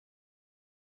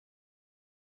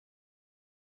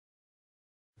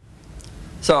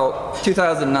So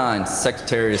 2009,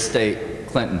 Secretary of State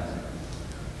Clinton,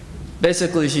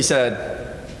 basically she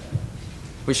said,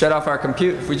 if we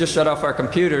just shut off our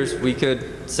computers, we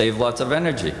could save lots of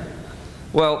energy.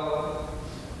 Well,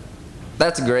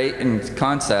 that's great in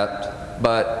concept,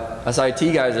 but us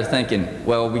IT guys are thinking,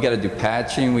 well, we got to do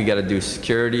patching, we got to do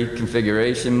security,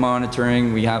 configuration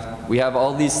monitoring, we have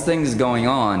all these things going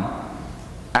on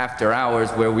after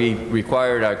hours where we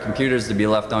required our computers to be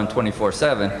left on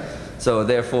 24/7. So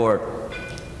therefore,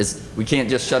 we can't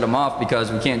just shut them off,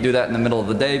 because we can't do that in the middle of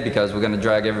the day, because we're going to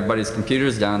drag everybody's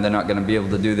computers down. They're not going to be able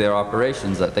to do their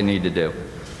operations that they need to do.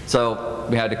 So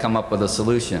we had to come up with a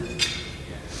solution.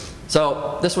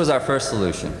 So this was our first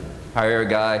solution. Hire a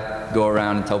guy, go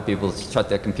around and tell people to shut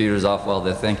their computers off while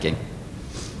they're thinking.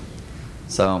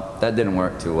 So that didn't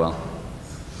work too well.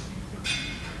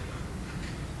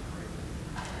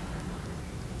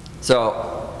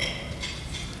 So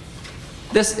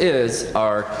this is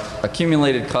our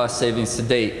accumulated cost savings to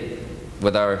date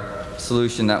with our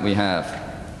solution that we have.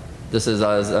 This is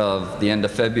as of the end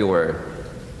of February.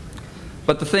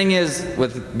 But the thing is,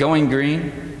 with going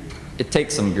green, it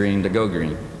takes some green to go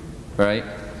green, right?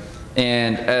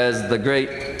 And as the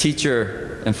great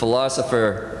teacher and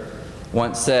philosopher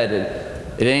once said,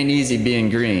 it ain't easy being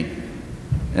green.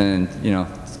 And you know,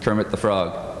 it's Kermit the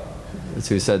Frog is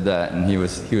who said that, and he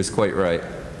was quite right.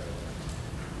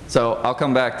 So I'll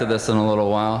come back to this in a little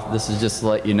while. This is just to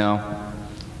let you know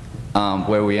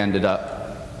where we ended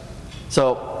up.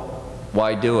 So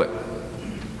why do it?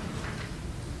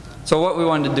 So what we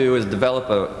wanted to do is develop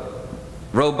a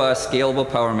robust, scalable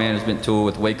power management tool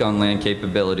with wake-on-land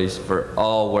capabilities for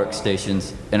all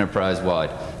workstations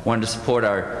enterprise-wide. Wanted to support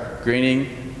our greening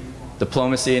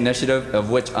diplomacy initiative, of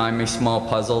which I'm a small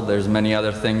puzzle. There's many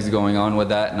other things going on with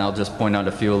that, and I'll just point out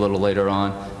a few a little later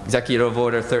on. Executive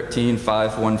Order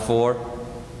 13514.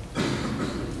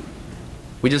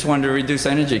 We just wanted to reduce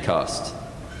energy costs.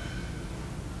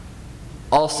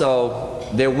 Also,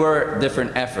 there were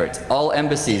different efforts. All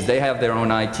embassies, they have their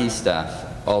own IT staff.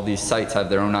 All these sites have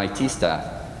their own IT staff,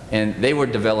 and they were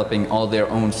developing all their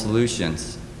own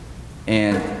solutions.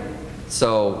 And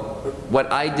so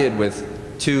what I did with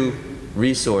two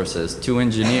resources, two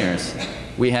engineers,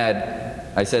 we had,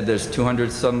 I said there's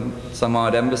 200 some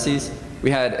odd embassies.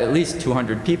 We had at least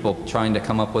 200 people trying to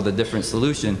come up with a different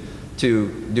solution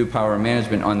to do power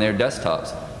management on their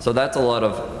desktops. So that's a lot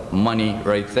of money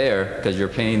right there, because you're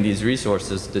paying these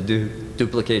resources to do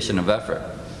duplication of effort.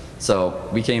 So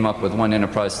we came up with one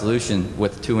enterprise solution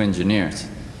with two engineers.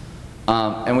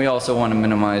 And we also want to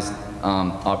minimize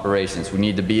operations. We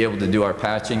need to be able to do our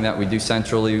patching that we do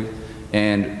centrally,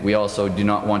 and we also do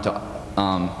not want to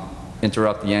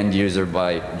interrupt the end user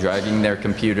by dragging their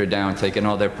computer down, taking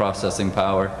all their processing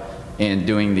power, and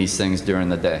doing these things during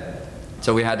the day.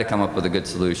 So we had to come up with a good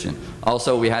solution.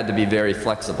 Also, we had to be very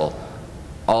flexible.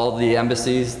 All the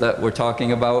embassies that we're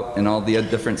talking about and all the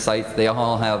different sites, they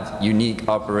all have unique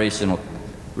operational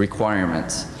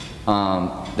requirements.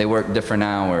 They work different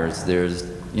hours. There's,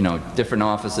 you know, different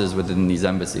offices within these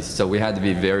embassies. So we had to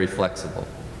be very flexible.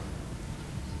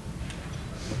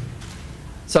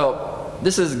 So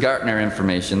this is Gartner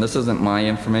information. This isn't my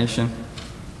information,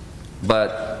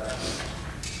 but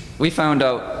we found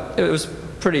out it was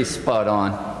pretty spot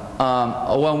on.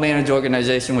 A well-managed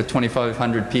organization with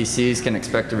 2,500 PCs can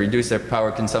expect to reduce their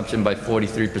power consumption by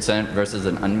 43% versus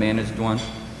an unmanaged one.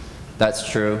 That's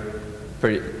true,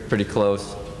 pretty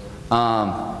close.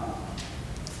 Can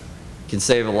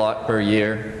save a lot per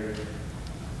year.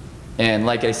 And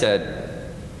like I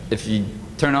said, if you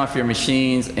turn off your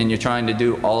machines and you're trying to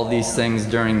do all these things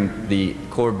during the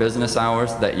core business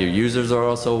hours that your users are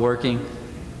also working,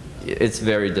 it's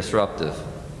very disruptive.